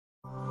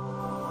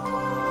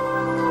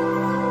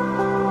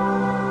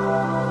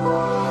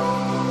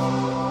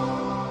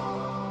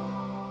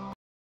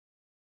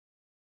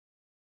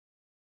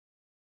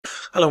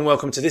Hello and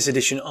welcome to this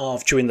edition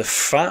of Chewing the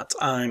Fat.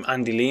 I'm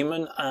Andy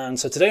Lehman, and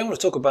so today I want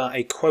to talk about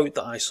a quote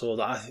that I saw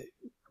that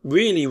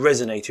really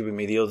resonated with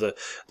me the other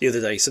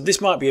day. So this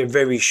might be a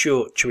very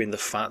short Chewing the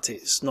Fat.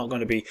 It's not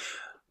going to be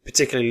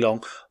particularly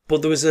long,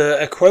 but there was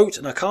a quote,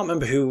 and I can't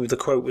remember who the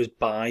quote was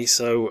by,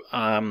 so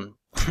I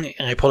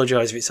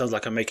apologise if it sounds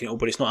like I'm making it up,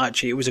 but it's not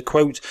actually. It was a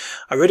quote.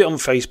 I read it on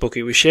Facebook.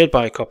 It was shared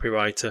by a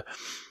copywriter,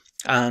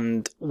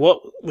 and what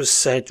was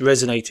said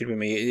resonated with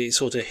me.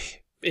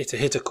 It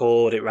hit a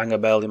chord, it rang a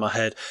bell in my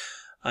head,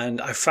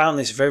 and I found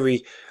this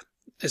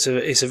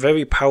it's a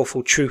very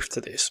powerful truth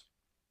to this.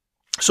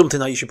 Something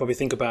that you should probably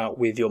think about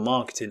with your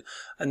marketing,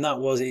 and that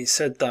was, it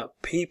said that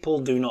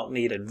people do not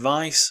need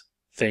advice,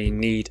 they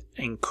need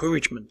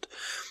encouragement.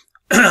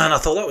 And I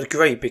thought that was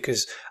great,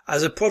 because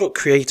as a product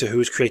creator who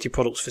has created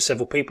products for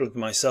several people, and for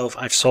myself,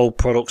 I've sold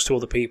products to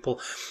other people.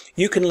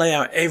 You can lay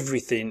out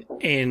everything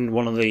in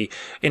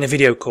a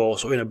video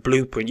course or in a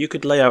blueprint. You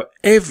could lay out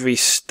every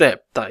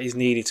step that is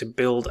needed to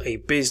build a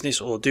business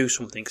or do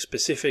something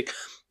specific.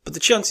 But the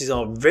chances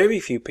are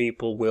very few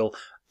people will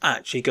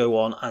actually go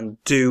on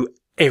and do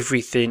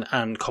everything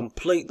and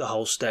complete the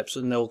whole steps,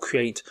 and they'll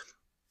create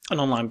an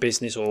online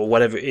business or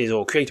whatever it is,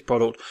 or create a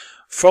product.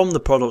 From the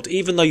product,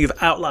 even though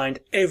you've outlined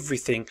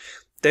everything,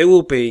 there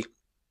will be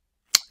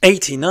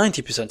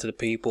 80-90% of the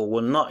people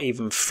will not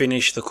even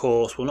finish the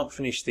course, will not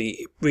finish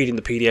reading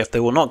the PDF,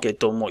 they will not get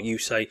done what you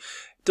say.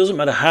 It doesn't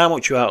matter how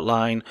much you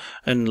outline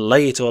and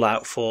lay it all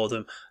out for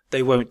them,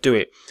 they won't do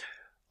it.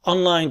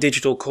 Online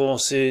digital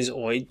courses,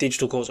 or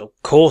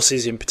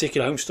courses in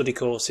particular, home study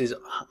courses,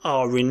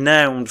 are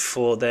renowned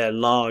for their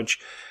large,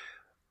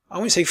 I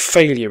wouldn't say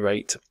failure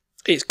rate,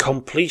 it's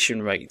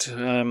completion rate.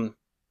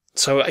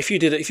 So if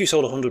you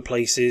sold 100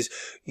 places,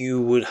 you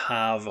would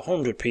have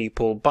 100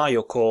 people buy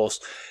your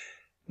course.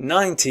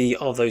 90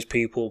 of those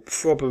people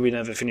probably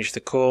never finish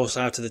the course.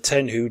 Out of the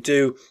 10 who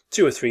do,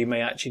 2 or 3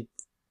 may actually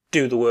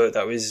do the work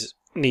that is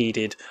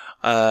needed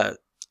and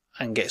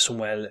get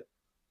somewhere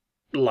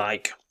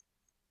like.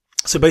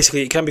 So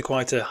basically, it can be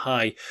quite a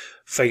high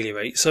failure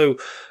rate. So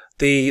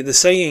the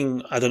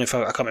saying, I don't know if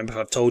I can't remember if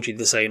I've told you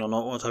the saying or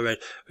not, what I read,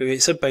 but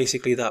it said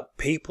basically that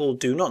people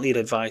do not need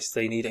advice,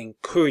 they need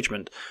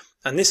encouragement.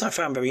 And this I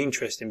found very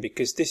interesting,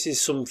 because this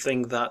is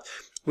something that,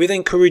 with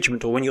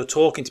encouragement, or when you're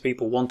talking to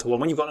people one-to-one,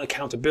 when you've got an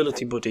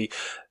accountability buddy,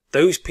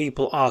 those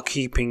people are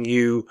keeping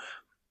you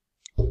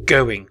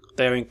going.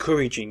 They're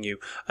encouraging you,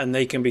 and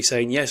they can be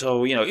saying, yes,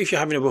 or, if you're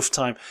having a rough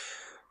time,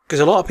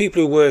 because a lot of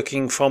people who are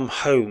working from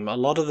home, a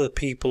lot of the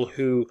people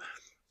who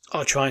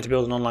are trying to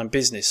build an online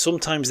business,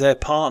 sometimes their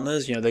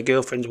partners, their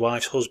girlfriends,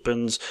 wives,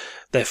 husbands,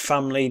 their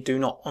family do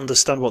not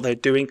understand what they're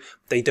doing.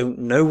 They don't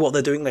know what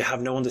they're doing. They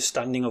have no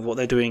understanding of what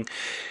they're doing,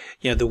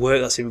 the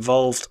work that's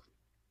involved.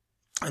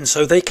 And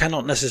so they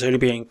cannot necessarily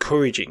be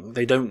encouraging.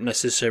 They don't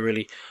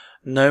necessarily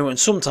know. And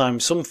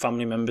sometimes some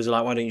family members are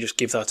like, why don't you just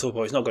give that up?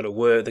 Or it's not going to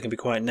work. They can be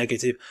quite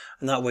negative,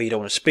 and that way you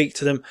don't want to speak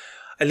to them.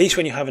 At least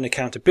when you have an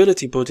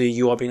accountability buddy,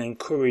 you are being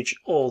encouraged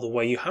all the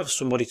way. You have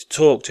somebody to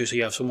talk to, so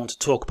you have someone to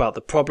talk about the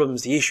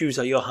problems, the issues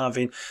that you're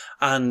having.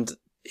 And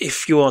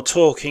if you are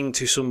talking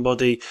to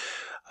somebody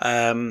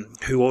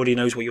who already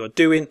knows what you're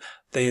doing,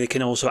 they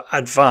can also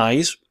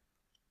advise,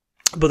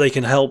 but they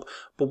can help.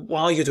 But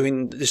while you're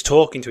doing this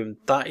talking to them,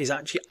 that is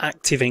actually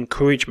active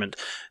encouragement.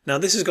 Now,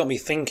 this has got me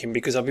thinking,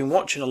 because I've been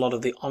watching a lot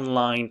of the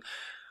online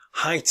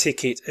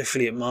high-ticket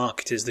affiliate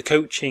marketers, the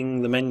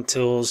coaching, the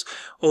mentors,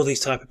 all these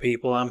type of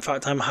people. In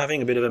fact, I'm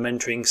having a bit of a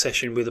mentoring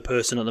session with a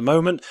person at the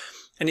moment,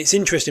 and it's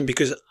interesting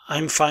because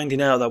I'm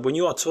finding out that when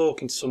you are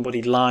talking to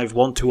somebody live,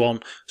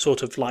 one-to-one,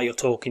 sort of like you're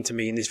talking to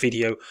me in this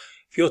video,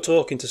 if you're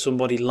talking to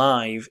somebody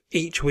live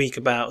each week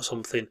about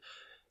something,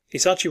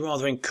 it's actually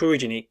rather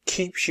encouraging. It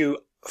keeps you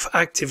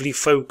actively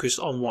focused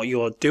on what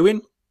you're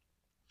doing,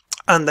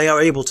 and they are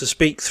able to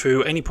speak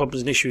through any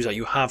problems and issues that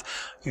you have.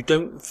 You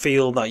don't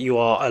feel that you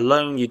are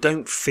alone. You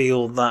don't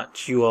feel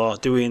that you are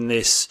doing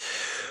this.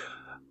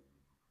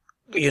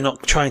 You're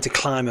not trying to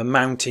climb a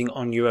mountain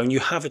on your own. You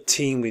have a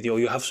team with you, or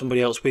you have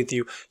somebody else with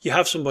you. You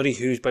have somebody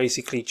who's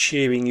basically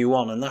cheering you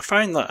on. And I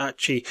find that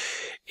actually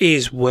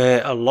is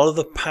where a lot of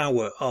the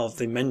power of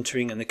the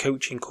mentoring and the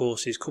coaching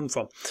courses come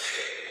from.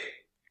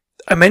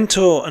 A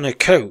mentor and a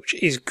coach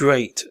is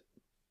great,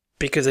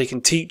 because they can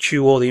teach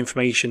you all the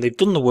information. They've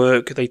done the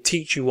work. They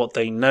teach you what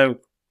they know.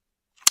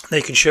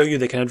 They can show you,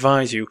 they can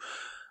advise you.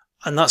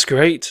 And that's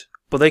great.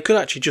 But they could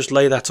actually just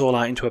lay that all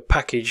out into a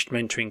packaged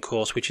mentoring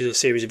course, which is a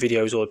series of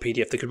videos or a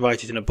PDF. They could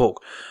write it in a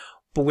book.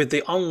 But with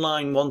the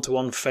online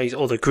one-to-one phase,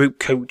 or the group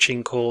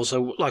coaching calls,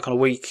 so like on a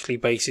weekly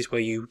basis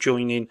where you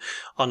join in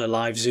on a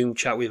live Zoom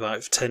chat with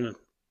about 10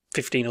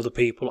 15 other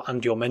people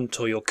and your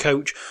mentor, your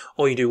coach,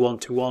 or you do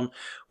one-to-one.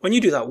 When you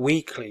do that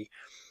weekly,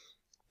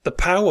 the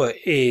power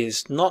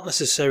is not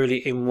necessarily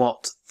in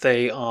what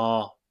they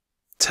are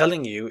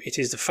telling you. It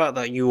is the fact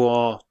that you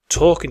are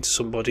talking to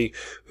somebody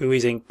who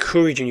is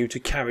encouraging you to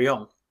carry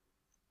on.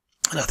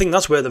 And I think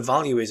that's where the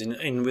value is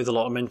in with a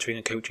lot of mentoring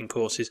and coaching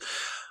courses,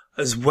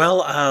 as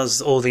well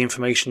as all the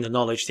information, the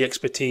knowledge, the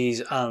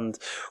expertise, and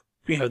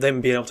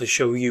them being able to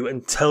show you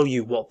and tell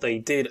you what they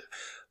did.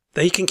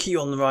 they can keep you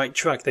on the right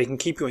track. They can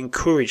keep you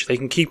encouraged. They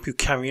can keep you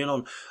carrying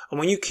on. And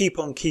when you keep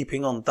on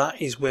keeping on,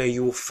 that is where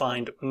you will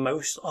find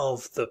most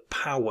of the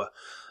power.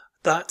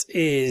 That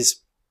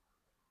is,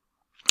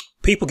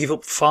 people give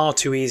up far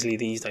too easily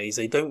these days.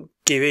 They don't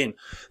give in.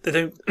 They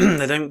don't,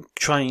 they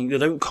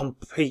don't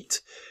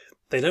compete.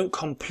 They don't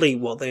complete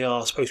what they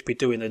are supposed to be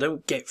doing. They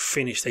don't get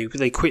finished.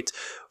 They quit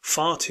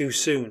far too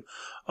soon.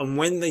 And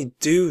when they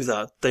do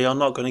that, they are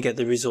not going to get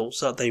the results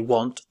that they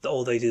want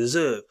or they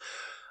deserve.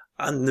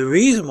 And the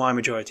reason why a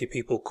majority of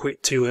people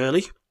quit too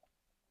early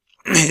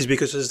is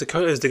because as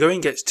the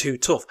going gets too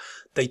tough,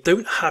 they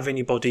don't have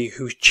anybody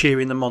who's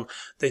cheering them on.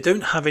 They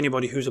don't have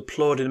anybody who's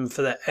applauding them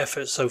for their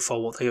efforts so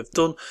far, what they have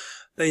done.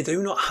 They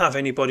do not have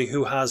anybody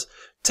who has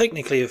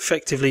technically,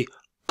 effectively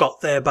got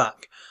their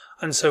back.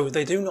 And so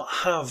they do not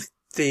have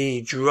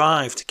the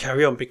drive to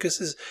carry on,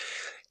 because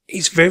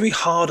it's very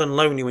hard and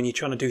lonely when you're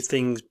trying to do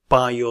things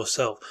by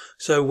yourself.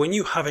 So when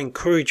you have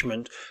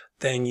encouragement,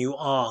 then you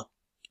are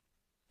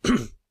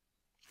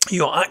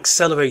you're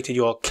accelerated,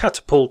 you're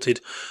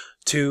catapulted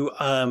to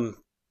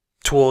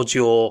towards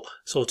your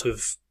sort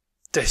of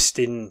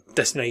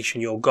destination,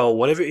 your goal,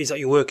 whatever it is that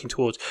you're working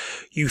towards.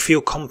 You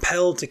feel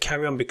compelled to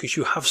carry on because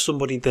you have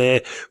somebody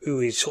there who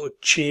is sort of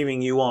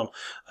cheering you on.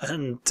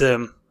 And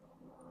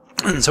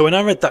so when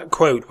I read that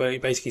quote where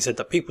it basically said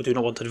that people do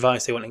not want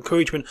advice, they want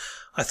encouragement,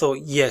 I thought,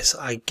 yes,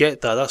 I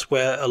get that. That's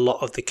where a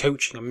lot of the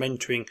coaching and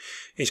mentoring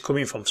is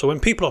coming from. So when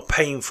people are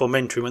paying for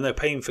mentoring, when they're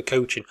paying for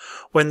coaching,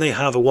 when they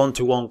have a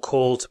one-to-one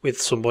call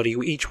with somebody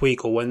each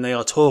week, or when they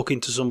are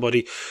talking to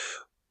somebody,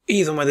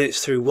 even whether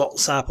it's through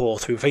WhatsApp or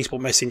through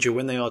Facebook Messenger,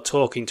 when they are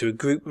talking to a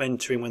group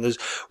mentoring,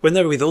 when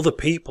they're with other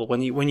people,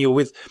 when you're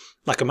with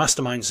like a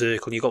mastermind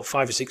circle, you've got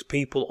 5 or 6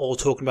 people all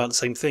talking about the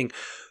same thing.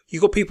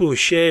 You've got people who are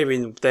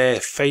sharing their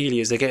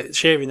failures,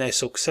 sharing their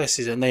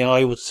successes, and they are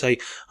able to say,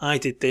 I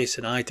did this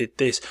and I did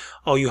this.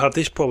 Oh, you have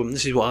this problem.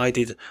 This is what I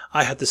did.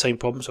 I had the same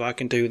problem, so I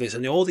can do this.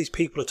 And all these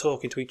people are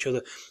talking to each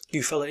other.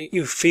 You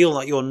feel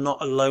like you're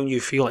not alone. You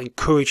feel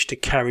encouraged to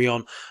carry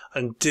on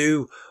and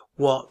do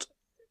what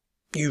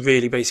you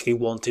really basically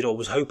wanted or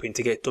was hoping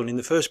to get done in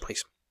the first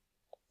place.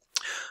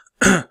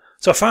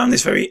 So I found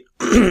this very,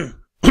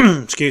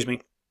 excuse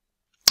me.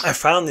 I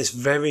found this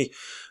very,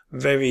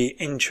 very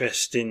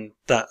interesting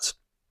that,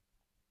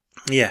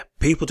 yeah,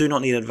 people do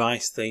not need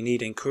advice, they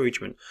need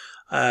encouragement.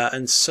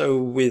 And so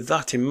with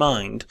that in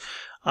mind,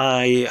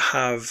 I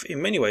have,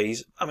 in many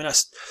ways, I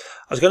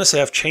was going to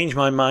say I've changed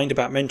my mind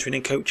about mentoring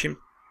and coaching.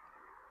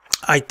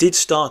 I did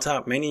start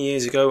out many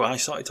years ago. I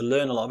started to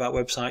learn a lot about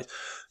websites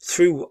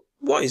through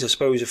what is, I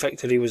suppose,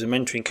 effectively was a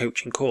mentoring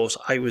coaching course.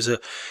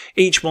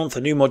 Each month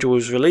a new module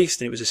was released,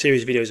 and it was a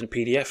series of videos in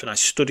PDF, and I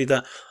studied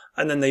that.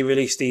 And then they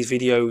released these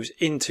videos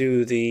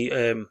into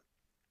the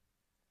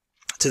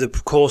to the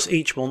course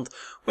each month,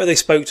 where they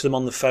spoke to them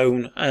on the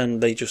phone,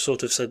 and they just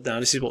sort of said, now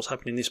this is what's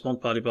happening this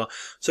month, blah, blah, blah.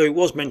 So it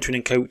was mentoring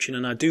and coaching,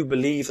 and I do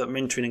believe that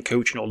mentoring and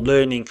coaching, or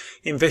learning,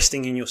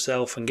 investing in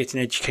yourself and getting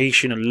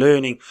education and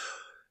learning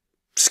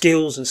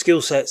skills and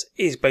skill sets,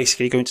 is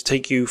basically going to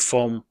take you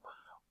from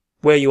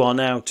where you are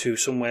now to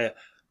somewhere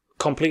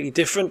completely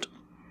different.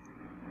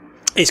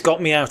 It's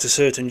got me out of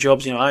certain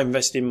jobs. I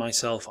invested in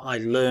myself. I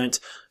learnt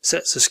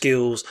sets of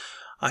skills.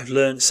 I've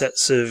learnt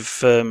sets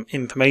of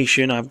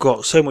information. I've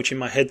got so much in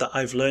my head that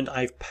I've learned.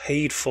 I've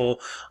paid for.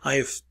 I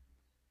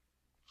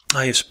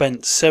have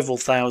spent several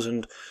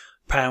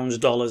 £1,000s,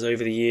 dollars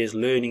over the years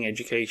learning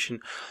education,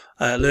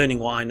 learning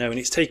what I know. And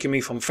it's taken me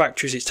from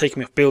factories. It's taken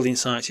me off building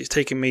sites. It's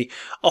taken me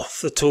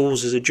off the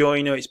tools as a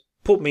joiner. It's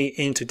put me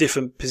into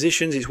different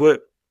positions.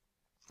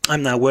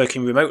 I'm now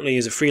working remotely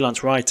as a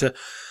freelance writer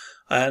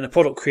and a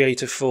product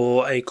creator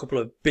for a couple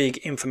of big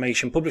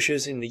information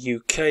publishers in the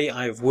UK.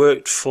 I've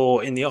worked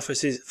in the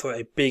offices for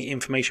a big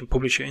information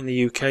publisher in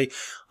the UK.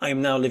 I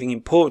am now living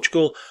in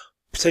Portugal,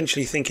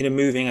 potentially thinking of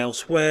moving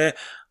elsewhere.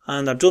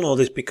 And I've done all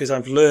this because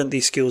I've learned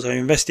these skills. I've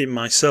invested in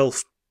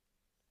myself.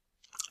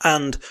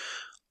 And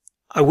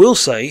I will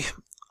say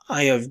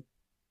I have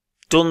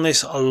done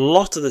this a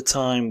lot of the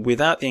time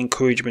without the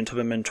encouragement of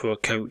a mentor or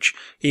coach.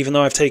 Even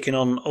though I've taken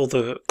on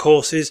other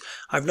courses,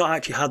 I've not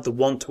actually had the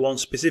one-to-one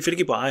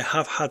specifically, but I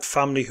have had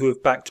family who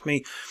have backed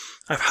me.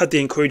 I've had the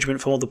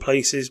encouragement from other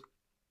places,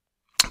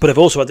 but I've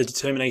also had the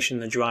determination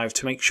and the drive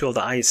to make sure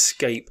that I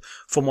escape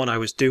from what I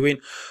was doing.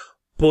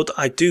 But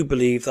I do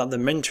believe that the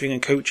mentoring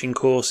and coaching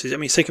courses,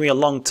 it's taken me a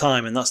long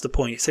time, and that's the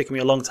point. It's taken me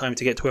a long time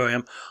to get to where I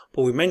am.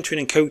 But with mentoring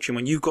and coaching,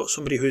 when you've got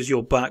somebody who's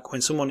your back,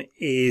 when someone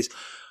is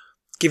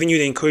giving you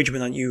the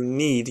encouragement that you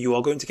need, you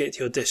are going to get to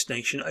your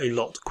destination a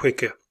lot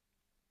quicker.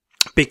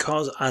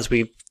 Because as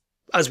we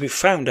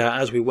found out,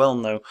 as we well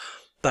know,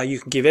 that you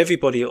can give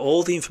everybody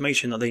all the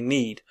information that they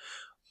need,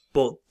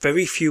 but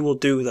very few will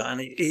do that. And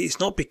it's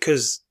not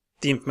because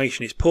the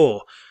information is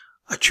poor.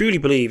 I truly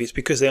believe it's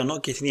because they are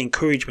not getting the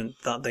encouragement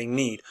that they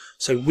need.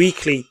 So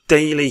weekly,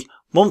 daily,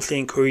 monthly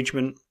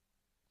encouragement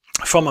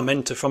from a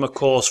mentor, from a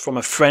course, from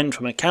a friend,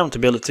 from an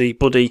accountability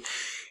buddy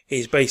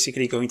is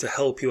basically going to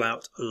help you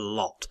out a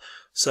lot.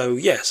 So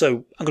yeah,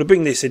 so I'm going to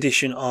bring this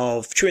edition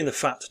of Chewing the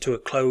Fat to a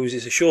close.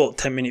 It's a short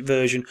 10-minute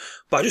version,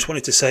 but I just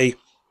wanted to say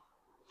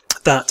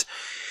that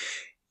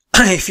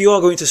if you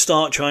are going to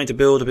start trying to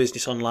build a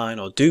business online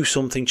or do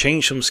something,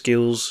 change some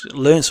skills,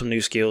 learn some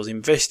new skills,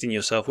 invest in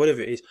yourself,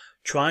 whatever it is,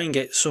 try and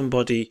get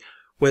somebody,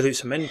 whether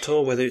it's a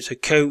mentor, whether it's a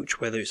coach,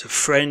 whether it's a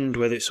friend,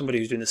 whether it's somebody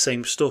who's doing the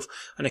same stuff,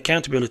 an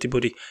accountability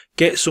buddy,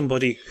 get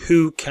somebody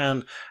who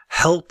can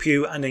help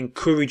you and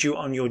encourage you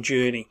on your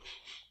journey.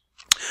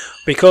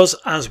 Because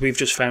as we've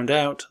just found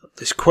out,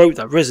 this quote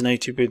that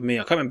resonated with me,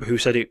 I can't remember who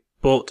said it,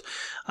 but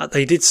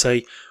they did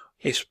say,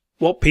 it's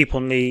what people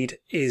need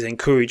is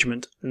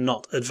encouragement,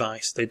 not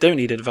advice. They don't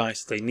need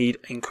advice, they need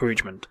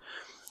encouragement.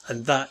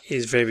 And that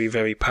is very,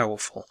 very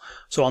powerful.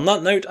 So on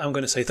that note, I'm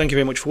going to say thank you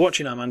very much for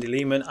watching. I'm Andy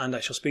Lehman, and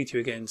I shall speak to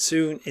you again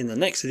soon in the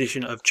next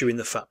edition of Chewing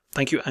the Fat.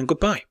 Thank you and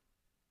goodbye.